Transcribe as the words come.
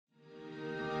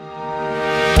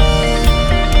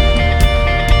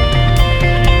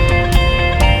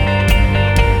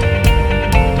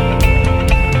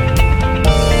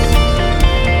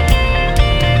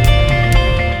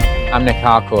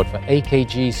Harcourt for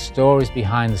AKG's Stories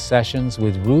Behind the Sessions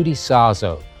with Rudy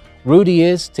Sarzo. Rudy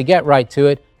is, to get right to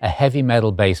it, a heavy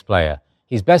metal bass player.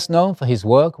 He's best known for his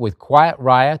work with Quiet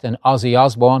Riot and Ozzy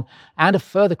Osbourne, and a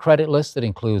further credit list that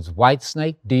includes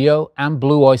Whitesnake, Dio, and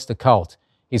Blue Oyster Cult.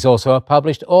 He's also a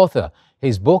published author.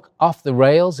 His book, Off the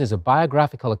Rails, is a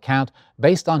biographical account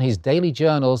based on his daily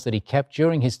journals that he kept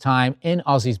during his time in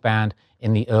Ozzy's band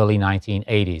in the early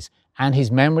 1980s, and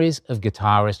his memories of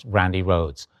guitarist Randy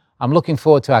Rhodes. I'm looking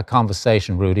forward to our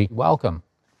conversation, Rudy. Welcome.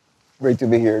 Great to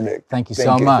be here, Nick. Thank you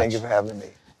so much. Thank you for having me.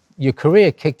 Your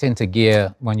career kicked into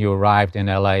gear when you arrived in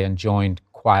LA and joined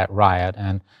Quiet Riot,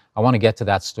 and I want to get to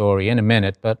that story in a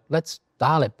minute, but let's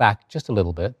dial it back just a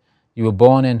little bit. You were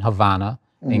born in Havana,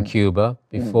 in Cuba,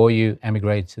 before you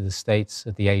emigrated to the States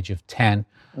at the age of 10.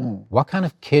 What kind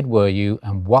of kid were you,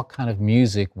 and what kind of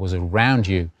music was around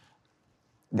you?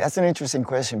 That's an interesting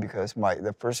question, because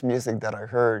the first music that I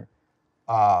heard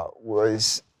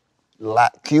was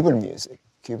Cuban music,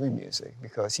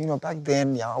 because, back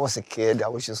then, I was a kid, I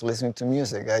was just listening to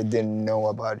music. I didn't know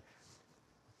about,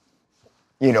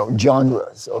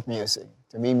 genres of music.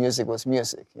 To me, music was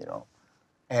music,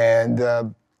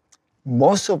 And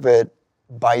most of it,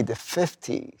 by the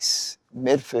 50s,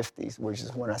 mid-50s, which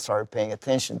is when I started paying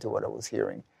attention to what I was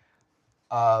hearing,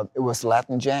 it was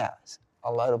Latin jazz,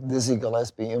 a lot of Dizzy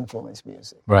Gillespie influenced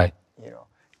music. Right.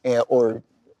 Or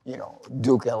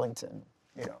Duke Ellington,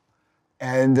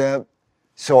 And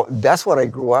so that's what I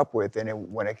grew up with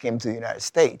when I came to the United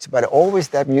States. But always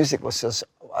that music was just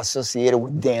associated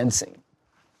with dancing,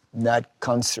 not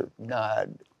concert, not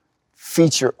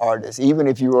feature artists. Even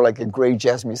if you were like a great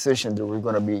jazz musician, there were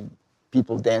going to be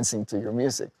people dancing to your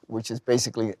music, which is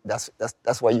basically, that's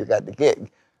why you got the gig,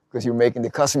 because you're making the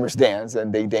customers dance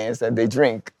and they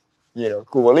drink,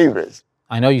 Cuba Libres.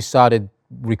 I know you started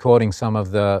recording some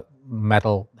of the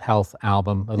Mental Health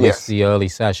album, at least the early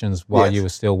sessions, while you were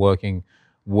still working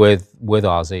with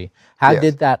Ozzy. How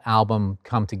did that album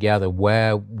come together?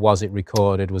 Where was it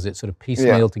recorded? Was it sort of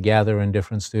piecemeal together in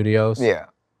different studios? Yeah.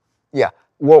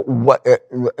 Well,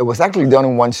 it was actually done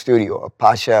in one studio,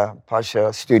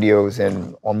 Pasha Studios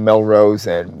on Melrose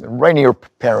and right near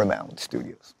Paramount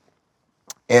Studios.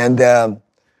 And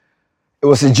it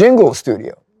was a jingle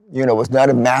studio. It was not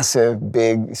a massive,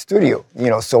 big studio.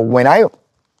 So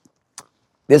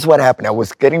this is what happened. I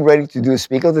was getting ready to do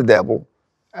Speak of the Devil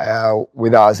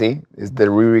with Ozzy, is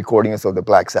the re-recordings of the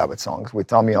Black Sabbath songs with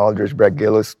Tommy Aldridge, Brett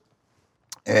Gillis,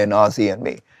 and Ozzy and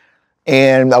me.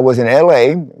 And I was in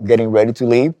LA getting ready to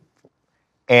leave,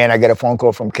 and I get a phone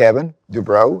call from Kevin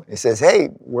Dubrow. He says, "Hey,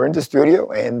 we're in the studio,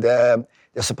 and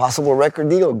there's a possible record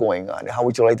deal going on. How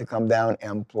would you like to come down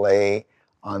and play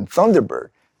on Thunderbird?"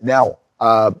 Now,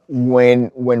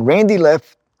 when Randy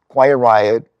left Quiet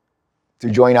Riot to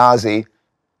join Ozzy,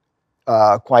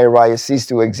 Quiet Riot ceased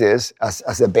to exist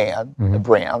as a band, a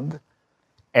brand,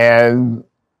 and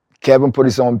Kevin put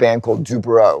his own band called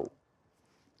Dubrow.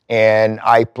 And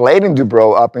I played in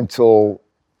Dubrow up until,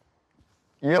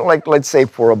 let's say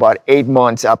for about 8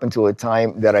 months up until the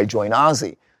time that I joined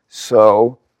Ozzy.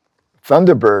 So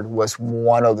Thunderbird was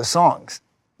one of the songs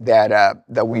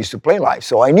that we used to play live.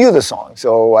 So I knew the song.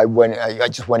 So I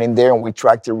just went in there and we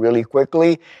tracked it really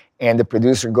quickly. And the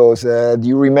producer goes, "Do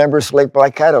you remember Slick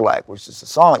Black Cadillac?" Which is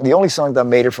the only song that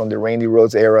made it from the Randy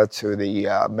Rhodes era to the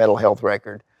Mental Health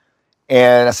record.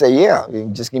 And I said, "Yeah,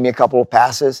 just give me a couple of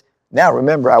passes." Now,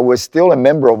 remember, I was still a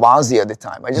member of Ozzy at the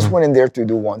time. I just went in there to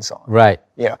do one song. Right.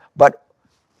 But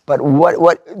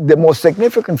what the most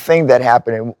significant thing that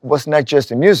happened was not just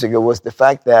the music. It was the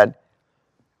fact that,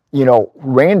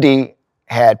 Randy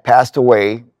had passed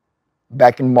away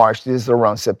back in March. This is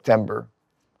around September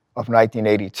of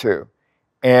 1982.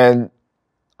 And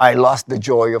I lost the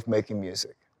joy of making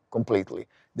music completely.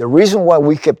 The reason why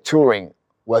we kept touring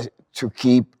was to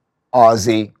keep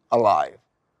Ozzy alive.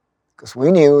 Because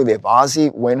we knew that if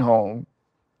Ozzy went home,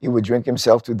 he would drink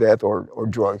himself to death or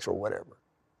drugs or whatever,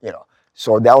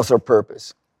 So that was our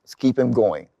purpose. Let's keep him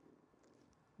going.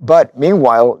 But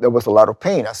meanwhile, there was a lot of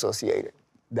pain associated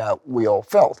that we all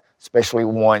felt, especially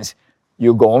once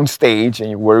you go on stage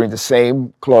and you're wearing the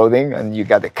same clothing and you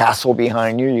got the castle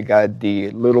behind you, you got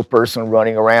the little person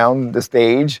running around the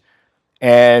stage.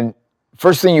 And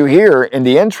first thing you hear in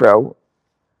the intro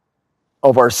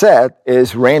of our set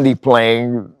is Randy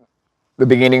playing the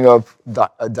beginning of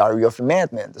Diary of a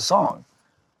Madman, the song.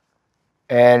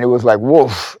 And it was like,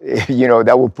 woof,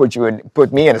 that would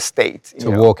put me in a state.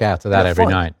 To walk out to that every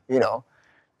night.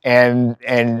 And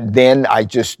then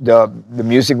the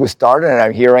music was started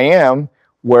and here I am.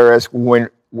 Whereas when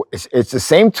it's the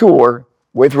same tour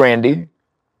with Randy,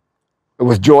 it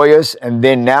was joyous. And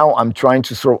then now I'm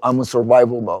in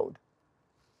survival mode.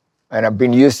 And I've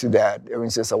been used to that ever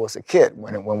since I was a kid.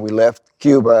 When we left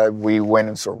Cuba, we went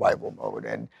in survival mode,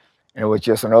 and it was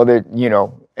just another,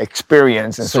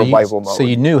 experience in survival mode. So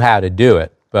you knew how to do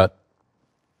it, but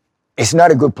it's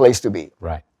not a good place to be.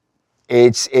 Right.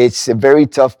 It's a very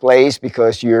tough place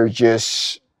because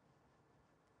there's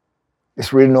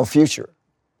really no future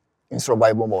in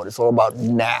survival mode. It's all about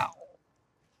now.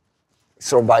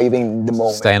 Surviving the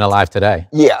moment. Staying alive today.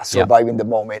 Yeah, surviving the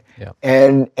moment. Yep.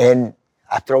 And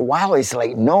after a while, it's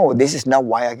like, no, this is not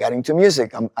why I got into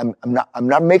music. I'm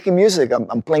not making music.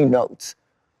 I'm playing notes,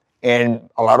 and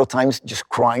a lot of times just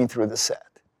crying through the set.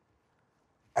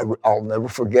 I'll never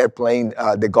forget playing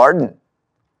the Garden,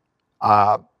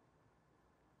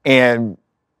 and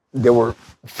there were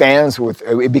fans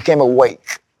it became a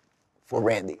wake for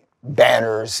Randy,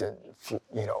 banners and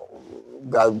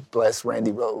God bless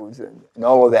Randy Rhodes and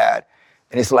all of that,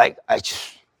 and it's like I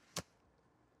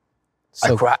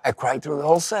cried through the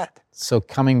whole set. So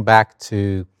coming back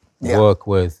to work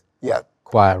with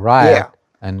Quiet Riot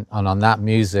and on that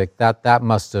music, that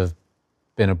must have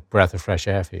been a breath of fresh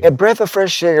air for you. A breath of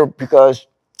fresh air because,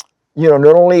 not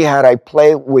only had I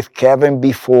played with Kevin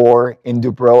before in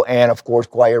Dubrow and of course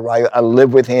Quiet Riot, I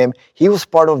lived with him. He was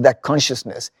part of that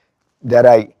consciousness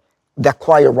that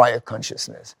Quiet Riot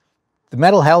consciousness. The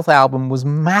Mental Health album was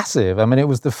massive. I mean, it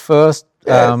was the first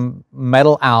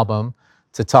metal album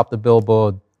to top the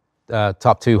Billboard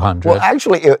Top 200. Well,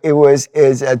 actually, to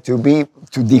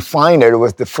define it, it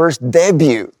was the first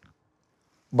debut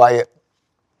by a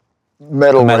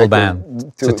metal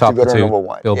band to top the number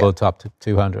one. Billboard Top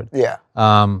 200. Yeah.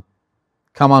 Come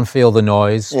On Feel the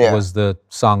Noise was the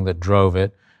song that drove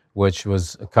it, which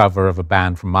was a cover of a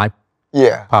band from my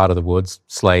part of the woods,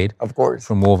 Slade. Of course.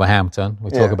 From Wolverhampton.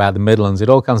 We talk about the Midlands. It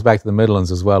all comes back to the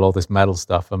Midlands as well, all this metal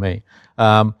stuff for me.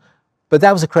 But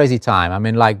that was a crazy time. I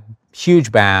mean, like,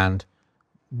 huge band.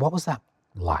 What was that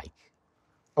like?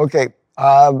 Okay.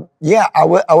 I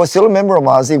was still a member of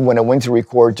Ozzy when I went to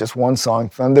record just one song,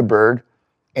 Thunderbird.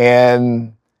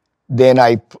 And then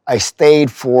I stayed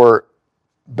for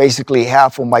basically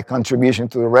half of my contribution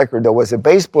to the record. There was a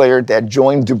bass player that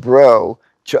joined Dubrow.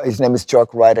 His name is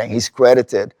Chuck Wright, and he's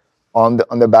credited on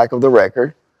the back of the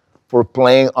record for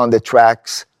playing on the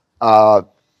tracks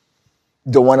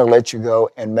Don't Want to Let You Go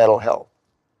and Mental Health.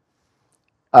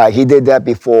 He did that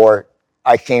before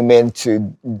I came in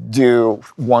to do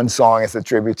one song as a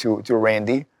tribute to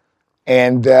Randy.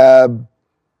 And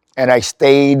I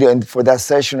stayed for that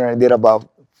session, and I did about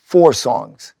 4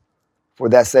 songs for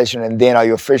that session. And then I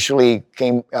officially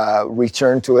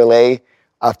returned to LA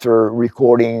after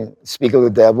recording Speak of the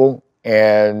Devil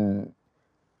and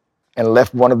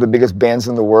left one of the biggest bands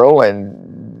in the world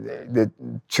and the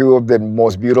 2 of the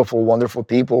most beautiful, wonderful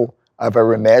people I've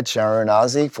ever met, Sharon and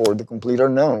Ozzy, for The Complete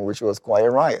Unknown, which was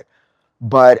Quiet Riot.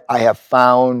 But I have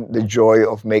found the joy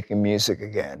of making music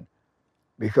again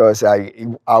because I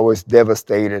was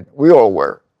devastated. We all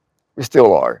were. We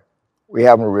still are. We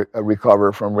haven't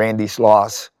recovered from Randy's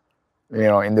loss,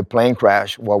 in the plane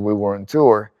crash while we were on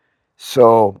tour.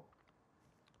 So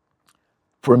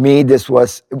for me, it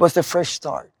was a fresh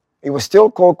start. It was still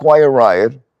called Quiet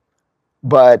Riot,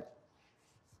 but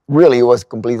really it was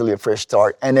completely a fresh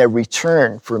start and a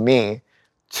return for me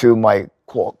to my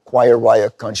Quiet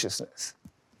Riot consciousness,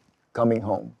 coming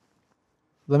home.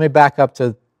 Let me back up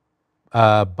to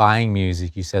buying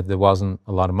music. You said there wasn't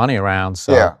a lot of money around,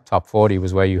 so Top 40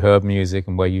 was where you heard music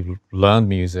and where you learned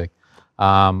music.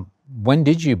 When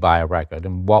did you buy a record,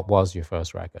 and what was your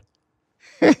first record?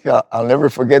 I'll never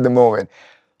forget the moment.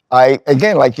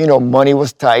 Money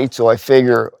was tight, so I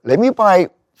figure, let me buy,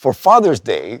 for Father's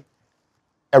Day,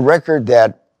 a record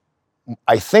that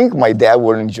I think my dad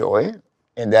would enjoy,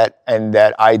 and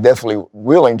that I definitely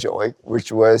will enjoy,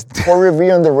 which was For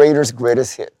Review and the Raiders'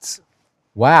 Greatest Hits.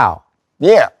 Wow.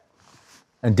 Yeah.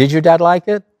 And did your dad like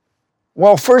it?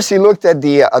 Well, first he looked at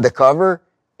the cover,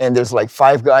 and there's like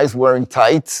 5 guys wearing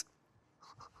tights.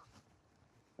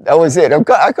 That was it.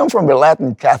 I come from a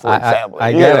Latin Catholic family.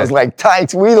 I get it. It's like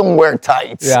tights. We don't wear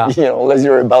tights, unless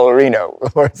you're a ballerino.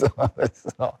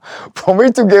 So for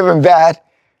me to give him that,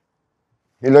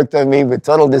 he looked at me with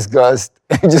total disgust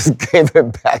and just gave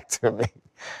it back to me.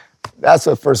 That's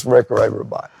the first record I ever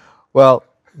bought. Well,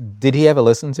 did he ever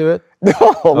listen to it? No,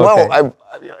 okay.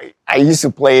 I used to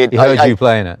play it. He heard you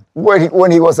playing it?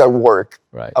 When he was at work,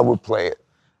 right. I would play it.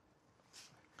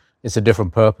 It's a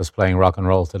different purpose playing rock and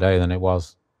roll today than it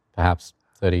was perhaps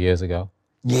 30 years ago.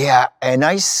 Yeah, and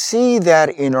I see that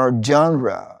in our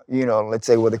genre, let's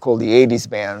say what they call the 80s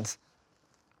bands.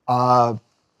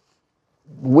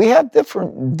 We have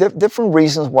different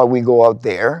reasons why we go out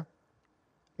there.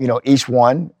 Each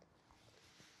one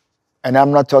and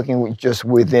I'm not talking just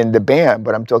within the band,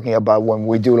 but I'm talking about when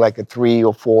we do like a 3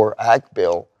 or 4 act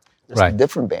bill, there's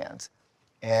different bands.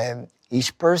 And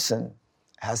each person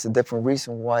has a different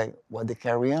reason why they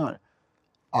carry on.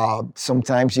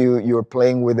 Sometimes you're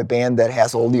playing with a band that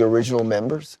has all the original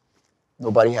members.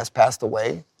 Nobody has passed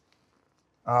away.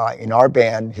 In our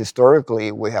band,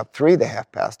 historically, we have 3 that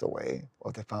have passed away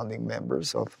of the founding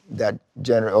members of that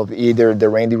of either the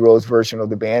Randy Rhodes version of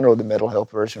the band or the Mental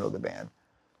Health version of the band.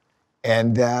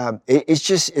 And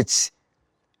it's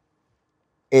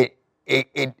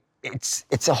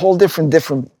a whole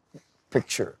different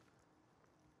picture.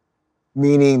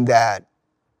 Meaning that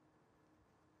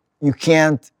you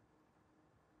can't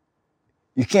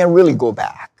really go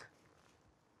back.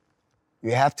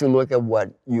 You have to look at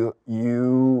what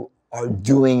you are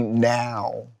doing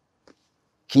now.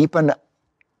 Keep and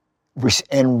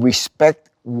respect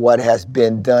what has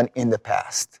been done in the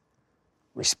past.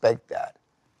 Respect that.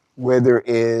 Whether it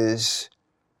is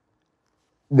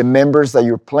the members that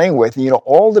you're playing with,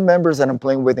 all the members that I'm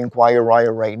playing with in Quiet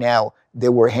Riot right now, they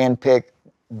were handpicked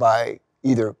by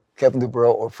either Kevin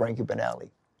DuBrow or Frankie Banali,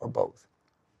 or both.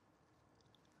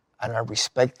 And I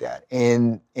respect that.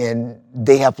 And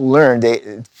they have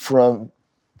learned from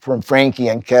Frankie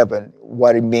and Kevin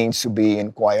what it means to be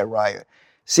in Quiet Riot.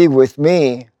 See, with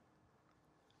me,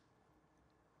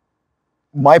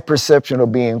 my perception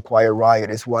of being in Quiet Riot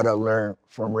is what I learned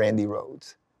from Randy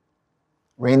Rhodes.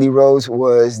 Randy Rhodes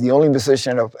was the only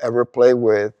musician I've ever played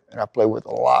with, and I played with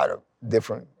a lot of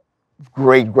different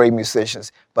great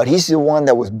musicians, but he's the one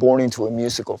that was born into a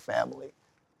musical family.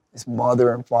 His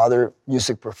mother and father,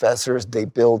 music professors, they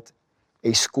built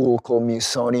a school called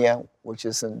Musonia, which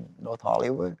is in North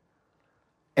Hollywood.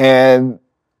 And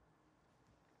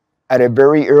at a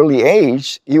very early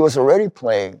age, he was already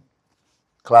playing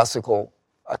classical,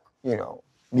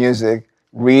 music,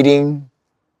 reading,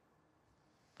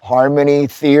 harmony,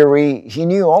 theory. He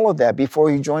knew all of that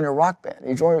before he joined a rock band.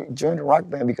 He joined a rock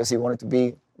band because he wanted to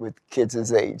be with kids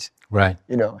his age. Right.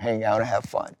 Hang out and have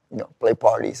fun, play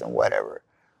parties and whatever.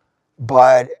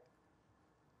 But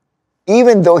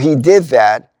even though he did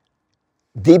that,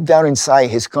 deep down inside,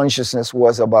 his consciousness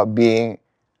was about being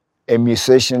a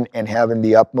musician and having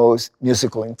the utmost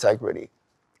musical integrity.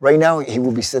 Right now, he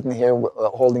will be sitting here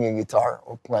holding a guitar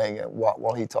or playing it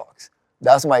while he talks.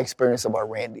 That's my experience about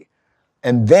Randy.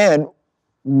 And then,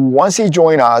 once he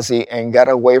joined Ozzy and got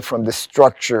away from the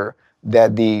structure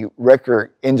that the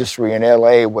record industry in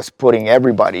LA was putting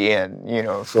everybody in,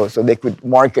 so they could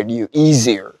market you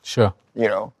easier. Sure.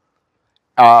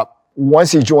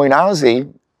 Once he joined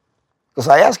Ozzy, because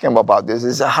I asked him about this,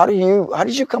 is how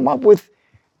did you come up with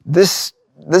this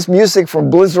music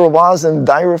from Blizzard of Oz and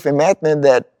Diary of a Madman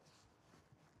that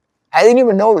I didn't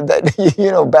even know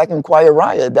that, back in Quiet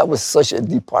Riot, that was such a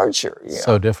departure.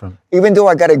 So different. Even though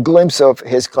I got a glimpse of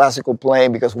his classical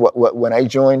playing, because when I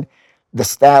joined the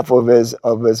staff of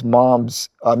his mom's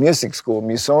music school,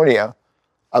 Musonia,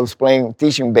 I was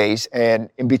teaching bass, and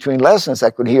in between lessons, I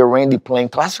could hear Randy playing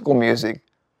classical music.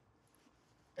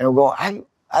 And I go, I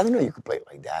didn't know you could play it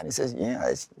like that. And he says,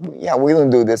 yeah, we don't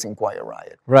do this in Quiet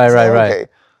Riot. Right. Okay.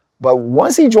 But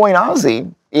once he joined Ozzy,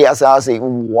 he asked Ozzy,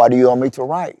 what do you want me to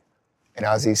write? And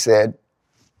Ozzy said,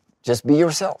 just be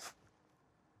yourself.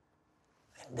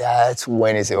 And that's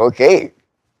when he said, okay,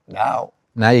 now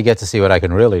you get to see what I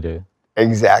can really do.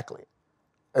 Exactly.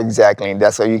 And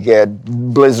that's how you get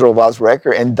Blizzard of Oz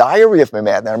record and Diary of a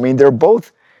Madman. I mean, they're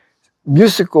both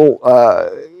musical,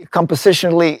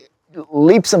 compositionally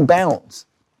leaps and bounds.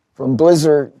 From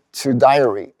Blizzard to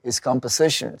Diary, his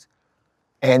compositions.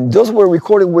 And those were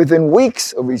recorded within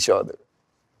weeks of each other.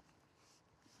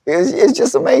 It's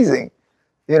just amazing,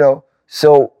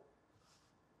 So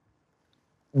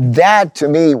that, to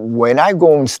me, when I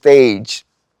go on stage,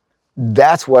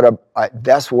 that's my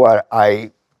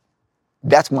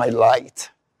light,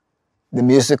 the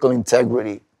musical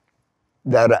integrity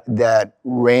that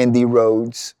Randy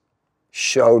Rhodes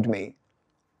showed me.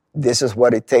 This is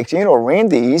what it takes.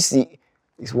 Randy, he's in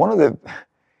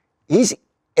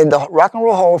the Rock and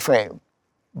Roll Hall of Fame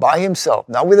by himself,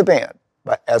 not with a band,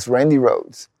 but as Randy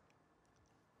Rhodes,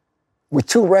 with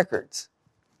 2 records.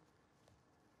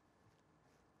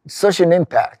 Such an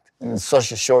impact in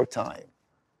such a short time.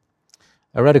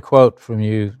 I read a quote from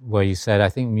you where you said, I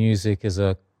think music is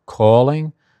a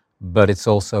calling, but it's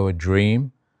also a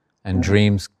dream, and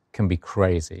dreams can be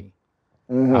crazy.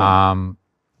 Mm-hmm.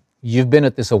 You've been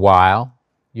at this a while.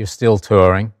 You're still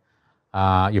touring.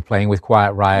 You're playing with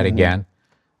Quiet Riot again.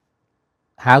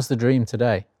 How's the dream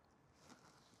today?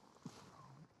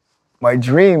 My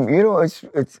dream,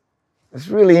 it's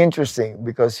really interesting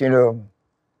because,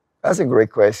 that's a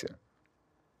great question.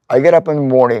 I get up in the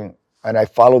morning and I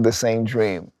follow the same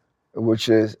dream, which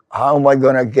is how am I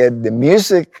going to get the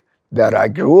music that I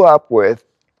grew up with,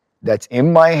 that's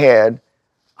in my head,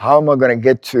 how am I going to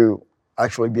get to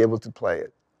actually be able to play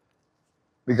it?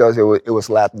 Because it was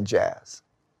Latin jazz.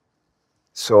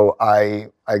 So I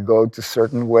go to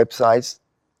certain websites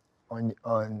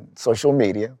on social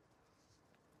media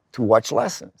to watch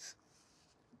lessons.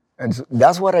 And so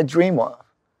that's what I dream of.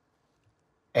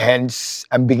 And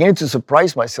I'm beginning to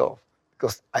surprise myself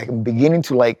because I'm beginning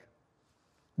to like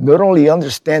not only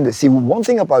understand it. See, one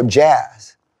thing about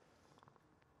jazz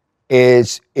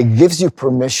is it gives you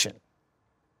permission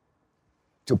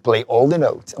to play all the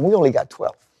notes. And we only got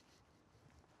 12.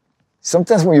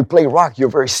 Sometimes when you play rock, you're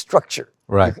very structured.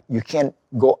 Right. You can't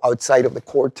go outside of the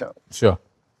chord tone. Sure.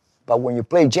 But when you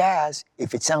play jazz,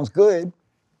 if it sounds good,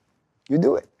 you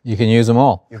do it. You can use them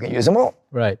all. You can use them all.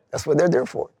 Right. That's what they're there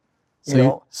for.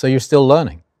 So you're still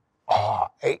learning.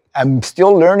 I'm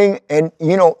still learning. And,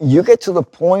 you get to the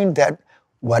point that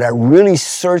what I really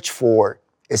search for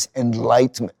is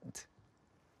enlightenment.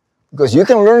 Because you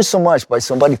can learn so much by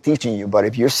somebody teaching you, but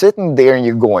if you're sitting there and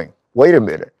you're going, wait a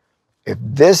minute, if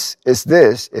this is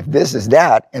this, if this is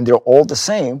that, and they're all the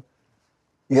same,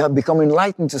 you have become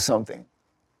enlightened to something.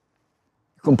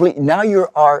 Now you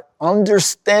are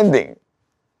understanding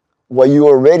what you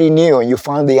already knew, and you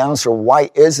found the answer. Why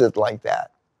is it like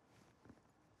that?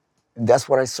 And that's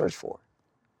what I search for.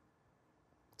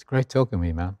 It's great talking to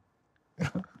me, man.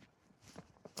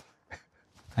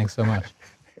 Thanks so much.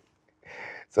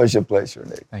 Such a pleasure,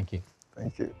 Nick. Thank you.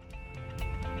 Thank you.